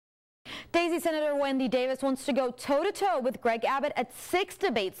Daisy, Senator Wendy Davis wants to go toe-to-toe with Greg Abbott at 6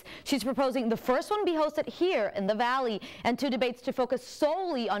 debates. She's proposing the first one be hosted here in the Valley and 2 debates to focus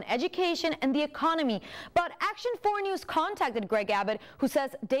solely on education and the economy. But Action 4 News contacted Greg Abbott, who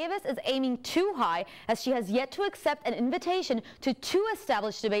says Davis is aiming too high as she has yet to accept an invitation to 2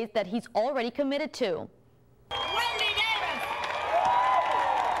 established debates that he's already committed to. Wendy Davis!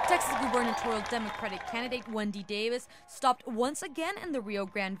 Texas gubernatorial Democratic candidate Wendy Davis stopped once again in the Rio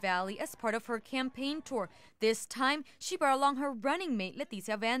Grande Valley as part of her campaign tour. This time, she brought along her running mate,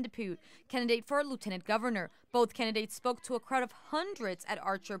 Leticia Vandeputte, candidate for lieutenant governor. Both candidates spoke to a crowd of hundreds at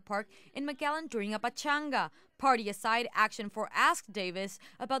Archer Park in McAllen during a pachanga. Party aside, Action 4 asked Davis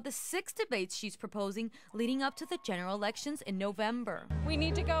about the 6 debates she's proposing leading up to the general elections in November. We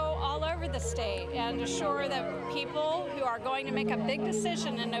need to go all over the state and assure that people who are going to make a big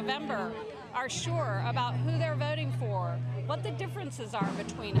decision in November are sure about who they're voting for, what the differences are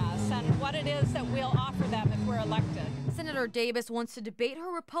between us, and what it is that we'll offer them if we're elected. Senator Davis wants to debate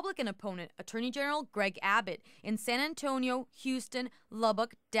her Republican opponent, Attorney General Greg Abbott, in San Antonio, Houston,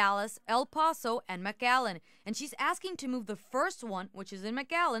 Lubbock, Dallas, El Paso, and McAllen. And she's asking to move the first one, which is in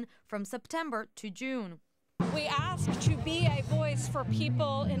McAllen, from September to June. We ask to be a voice for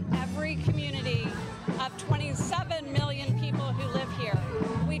people in every community of 27 million people who live here.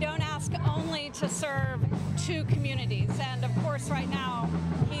 We don't ask only to serve 2 communities, and of course right now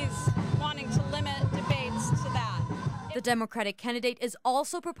he's wanting to limit debates to that. The Democratic candidate is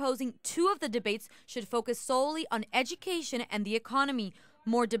also proposing 2 of the debates should focus solely on education and the economy.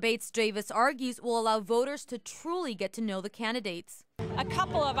 More debates, Davis argues, will allow voters to truly get to know the candidates. A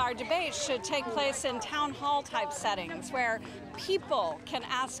couple of our debates should take place in town hall type settings where people can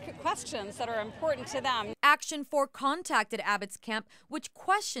ask questions that are important to them. Action 4 contacted Abbott's camp, which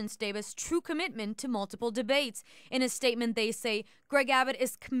questions Davis' true commitment to multiple debates. In a statement, they say Greg Abbott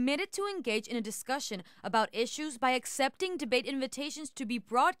is committed to engage in a discussion about issues by accepting debate invitations to be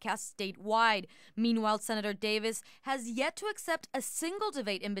broadcast statewide. Meanwhile, Senator Davis has yet to accept a single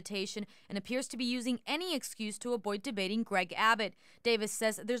debate invitation and appears to be using any excuse to avoid debating Greg Abbott. Davis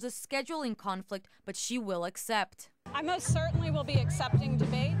says there's a scheduling conflict, but she will accept. I most certainly will be accepting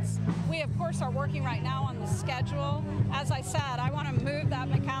debates. We, of course, are working right now on the schedule. As I said, I want to move that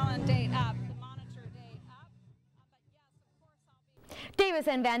McAllen date up, the monitor date up. But yes, of course, I'll be... Davis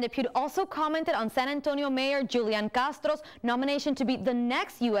and Vandeputte also commented on San Antonio Mayor Julian Castro's nomination to be the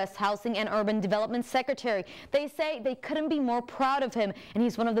next U.S. Housing and Urban Development Secretary. They say they couldn't be more proud of him, and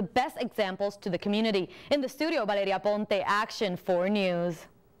he's one of the best examples to the community. In the studio, Valeria Ponte, Action 4 News.